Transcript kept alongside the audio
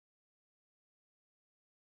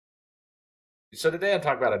So today I'm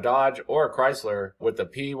talking about a Dodge or a Chrysler with the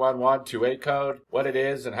P1128 code, what it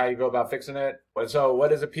is and how you go about fixing it. And so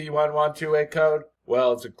what is a P1128 code?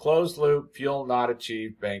 Well, it's a closed loop fuel not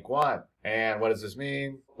achieved bank 1. And what does this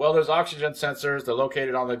mean? Well, there's oxygen sensors. They're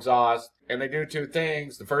located on the exhaust, and they do two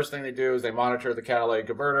things. The first thing they do is they monitor the catalytic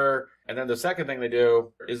converter, and then the second thing they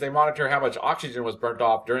do is they monitor how much oxygen was burnt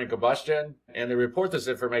off during combustion, and they report this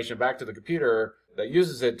information back to the computer that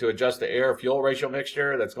uses it to adjust the air-fuel ratio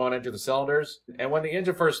mixture that's going into the cylinders. And when the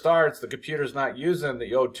engine first starts, the computer's not using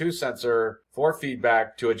the O2 sensor for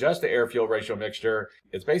feedback to adjust the air-fuel ratio mixture.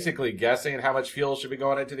 It's basically guessing how much fuel should be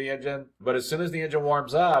going into the engine. But as soon as the engine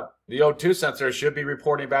warms up, the O2 sensor should be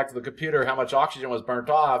reporting back to the computer how much oxygen was burnt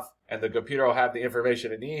off, and the computer will have the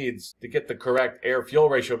information it needs to get the correct air-fuel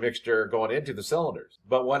ratio mixture going into the cylinders.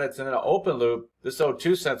 But when it's in an open loop, this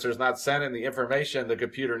O2 sensor is not sending the information the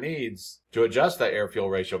computer needs to adjust that air-fuel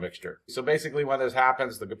ratio mixture. So basically when this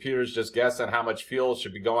happens, the computer's just guessing how much fuel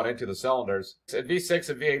should be going into the cylinders. So V6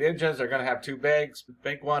 and V8 engines are going to have two banks.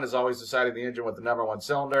 Bank 1 is always deciding the engine with the number 1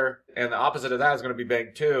 cylinder, and the opposite of that is going to be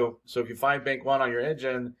bank 2. So if you find bank 1 on your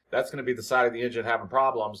engine, that's going to be the side of the engine having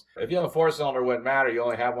problems. If you have a 4-cylinder, it wouldn't matter. You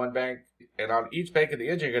only have one bank. And on each bank of the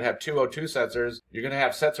engine, you're going to have two O2 sensors. You're going to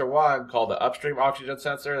have sensor 1 called the upstream oxygen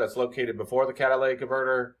sensor that's located before the catalytic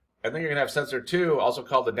converter. And then you're going to have sensor 2, also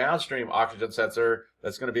called the downstream oxygen sensor,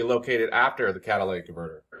 that's going to be located after the catalytic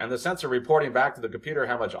converter. And the sensor reporting back to the computer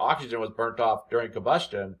how much oxygen was burnt off during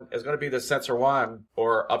combustion is going to be the sensor 1,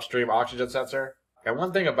 or upstream oxygen sensor. And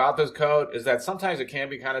one thing about this code is that sometimes it can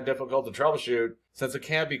be kind of difficult to troubleshoot, since it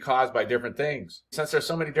can be caused by different things. Since there's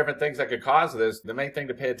so many different things that could cause this, the main thing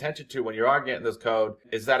to pay attention to when you are getting this code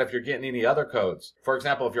is that if you're getting any other codes. For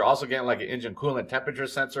example, if you're also getting like an engine coolant temperature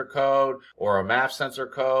sensor code or a MAF sensor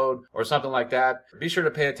code or something like that, be sure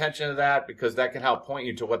to pay attention to that, because that can help point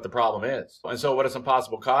you to what the problem is. And so what are some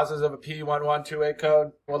possible causes of a P1128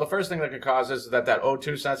 code? Well, the first thing that could cause this is that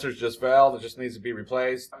O2 sensor just failed. It just needs to be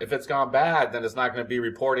replaced. If it's gone bad, then it's not going to be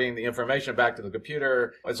reporting the information back to the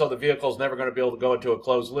computer, and so the vehicle's never going to be able to go into a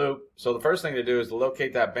closed loop. So the first thing to do is to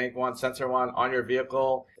locate that bank 1, sensor 1 on your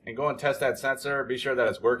vehicle and go and test that sensor. Be sure that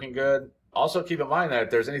it's working good. Also keep in mind that if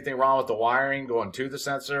there's anything wrong with the wiring going to the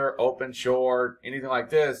sensor, open, short, anything like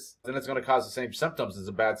this, then it's going to cause the same symptoms as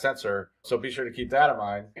a bad sensor. So be sure to keep that in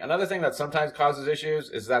mind. Another thing that sometimes causes issues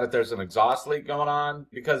is that if there's an exhaust leak going on,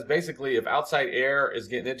 because basically if outside air is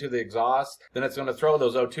getting into the exhaust, then it's going to throw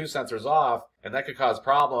those O2 sensors off, and that could cause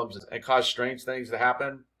problems and cause strange things to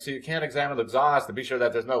happen. So you can't examine the exhaust to be sure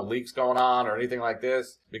that there's no leaks going on or anything like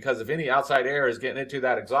this, because if any outside air is getting into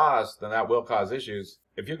that exhaust, then that will cause issues.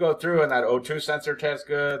 If you go through and that O2 sensor tests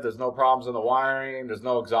good, there's no problems in the wiring, there's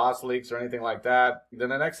no exhaust leaks or anything like that, then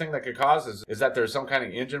the next thing that could cause is that there's some kind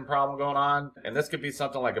of engine problem going on, and this could be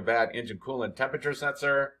something like a bad engine coolant temperature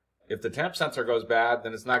sensor. If the temp sensor goes bad,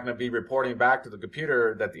 then it's not going to be reporting back to the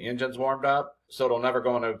computer that the engine's warmed up, so it'll never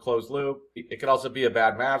go into a closed loop. It could also be a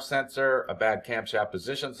bad MAF sensor, a bad camshaft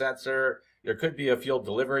position sensor. There could be a fuel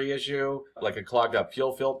delivery issue, like a clogged up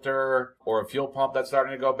fuel filter or a fuel pump that's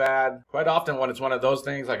starting to go bad. Quite often when it's one of those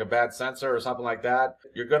things, like a bad sensor or something like that,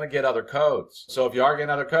 you're going to get other codes. So if you are getting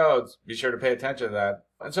other codes, be sure to pay attention to that.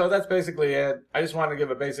 And so that's basically it. I just wanted to give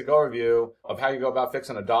a basic overview of how you go about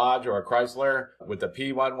fixing a Dodge or a Chrysler with the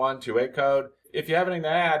P1128 code. If you have anything to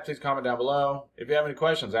add, please comment down below. If you have any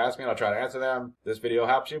questions, ask me and I'll try to answer them. If this video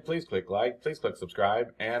helps you, please click like, please click subscribe,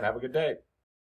 and have a good day.